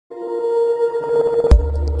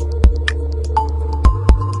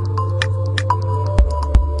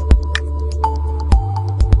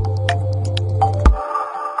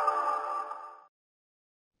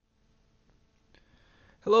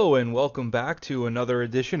and welcome back to another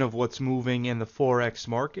edition of What's Moving in the Forex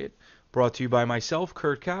Market, brought to you by myself,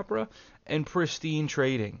 Kurt Capra, and Pristine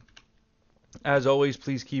Trading. As always,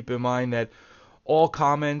 please keep in mind that all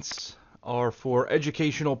comments are for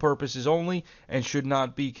educational purposes only and should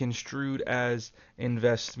not be construed as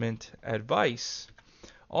investment advice.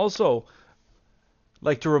 Also,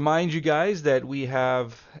 like to remind you guys that we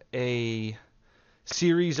have a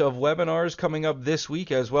series of webinars coming up this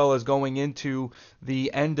week, as well as going into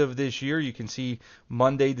the end of this year. You can see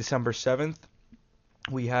Monday, December 7th,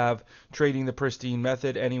 we have Trading the Pristine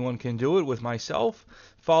Method, Anyone Can Do It, with myself,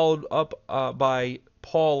 followed up by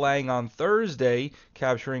Paul Lang on Thursday,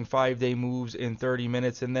 capturing 5-day moves in 30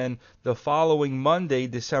 minutes. And then the following Monday,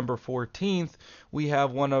 December 14th, we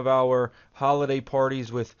have one of our holiday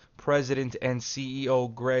parties with President and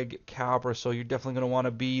CEO Greg Capra. So you're definitely going to want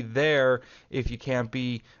to be there if you can't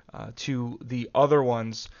be to the other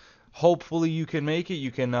ones. Hopefully you can make it. You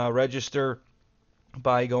can register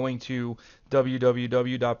by going to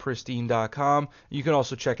www.pristine.com. You can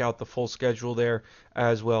also check out the full schedule there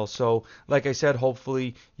as well. So, like I said,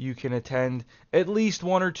 hopefully you can attend at least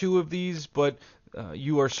one or two of these, but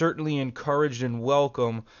you are certainly encouraged and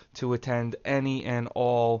welcome to attend any and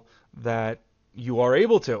all that you are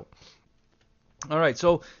able to. All right,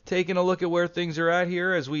 so taking a look at where things are at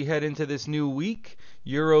here as we head into this new week.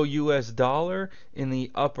 Euro US dollar in the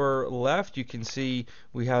upper left, you can see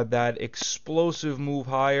we had that explosive move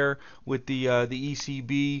higher with the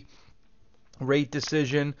ECB rate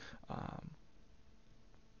decision.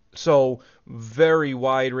 So very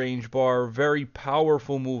wide range bar, very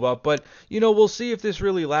powerful move up. But we'll see if this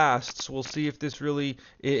really lasts. We'll see if this really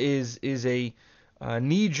is a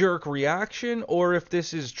knee-jerk reaction, or if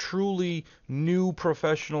this is truly new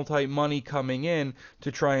professional type money coming in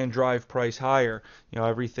to try and drive price higher.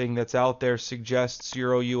 Everything that's out there suggests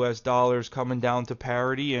Euro US dollars coming down to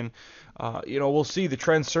parity, and we'll see. The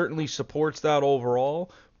trend certainly supports that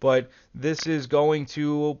overall, but this is going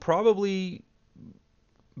to probably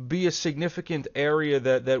be a significant area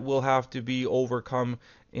that will have to be overcome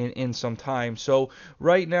in some time. So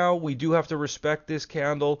right now we do have to respect this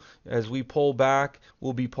candle. As we pull back,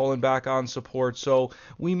 we'll be pulling back on support. So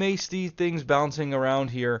we may see things bouncing around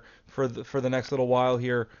here for the next little while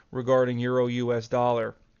here regarding Euro US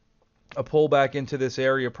dollar. A pullback into this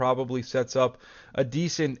area probably sets up a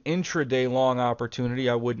decent intraday long opportunity.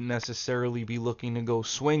 I wouldn't necessarily be looking to go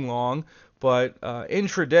swing long, but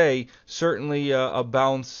intraday, certainly a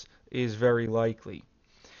bounce is very likely.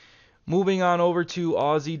 Moving on over to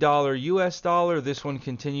Aussie dollar, US dollar, this one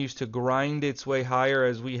continues to grind its way higher.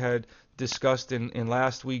 As we had discussed in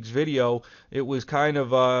last week's video, it was kind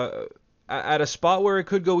of at a spot where it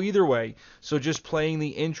could go either way. So just playing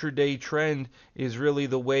the intraday trend is really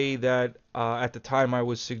the way that at the time I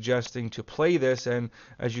was suggesting to play this. And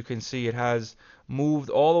as you can see, it has moved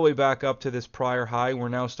all the way back up to this prior high. We're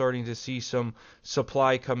now starting to see some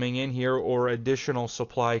supply coming in here, or additional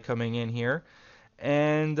supply coming in here.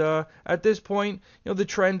 And at this point, the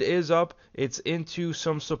trend is up. It's into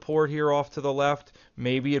some support here off to the left.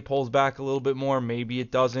 Maybe it pulls back a little bit more. Maybe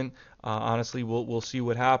it doesn't. Honestly, we'll see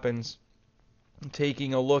what happens.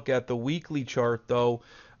 Taking a look at the weekly chart, though,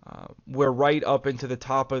 we're right up into the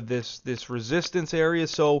top of this resistance area.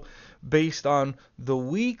 So based on the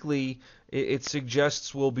weekly, it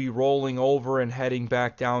suggests we'll be rolling over and heading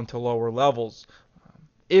back down to lower levels.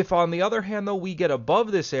 If, on the other hand, though, we get above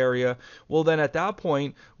this area, well, then at that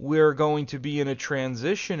point, we're going to be in a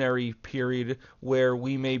transitionary period where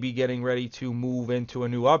we may be getting ready to move into a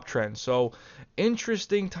new uptrend. So,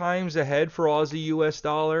 interesting times ahead for Aussie US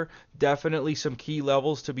dollar. Definitely some key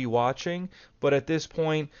levels to be watching. But at this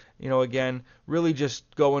point, again, really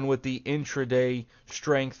just going with the intraday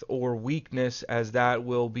strength or weakness, as that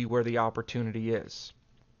will be where the opportunity is.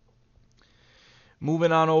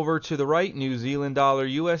 Moving on over to the right, New Zealand dollar,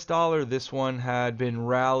 US dollar. This one had been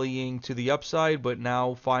rallying to the upside, but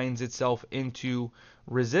now finds itself into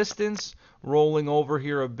resistance, rolling over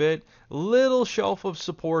here a bit. Little shelf of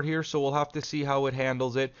support here, so we'll have to see how it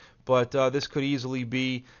handles it. But this could easily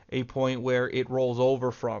be a point where it rolls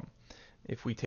over from. If we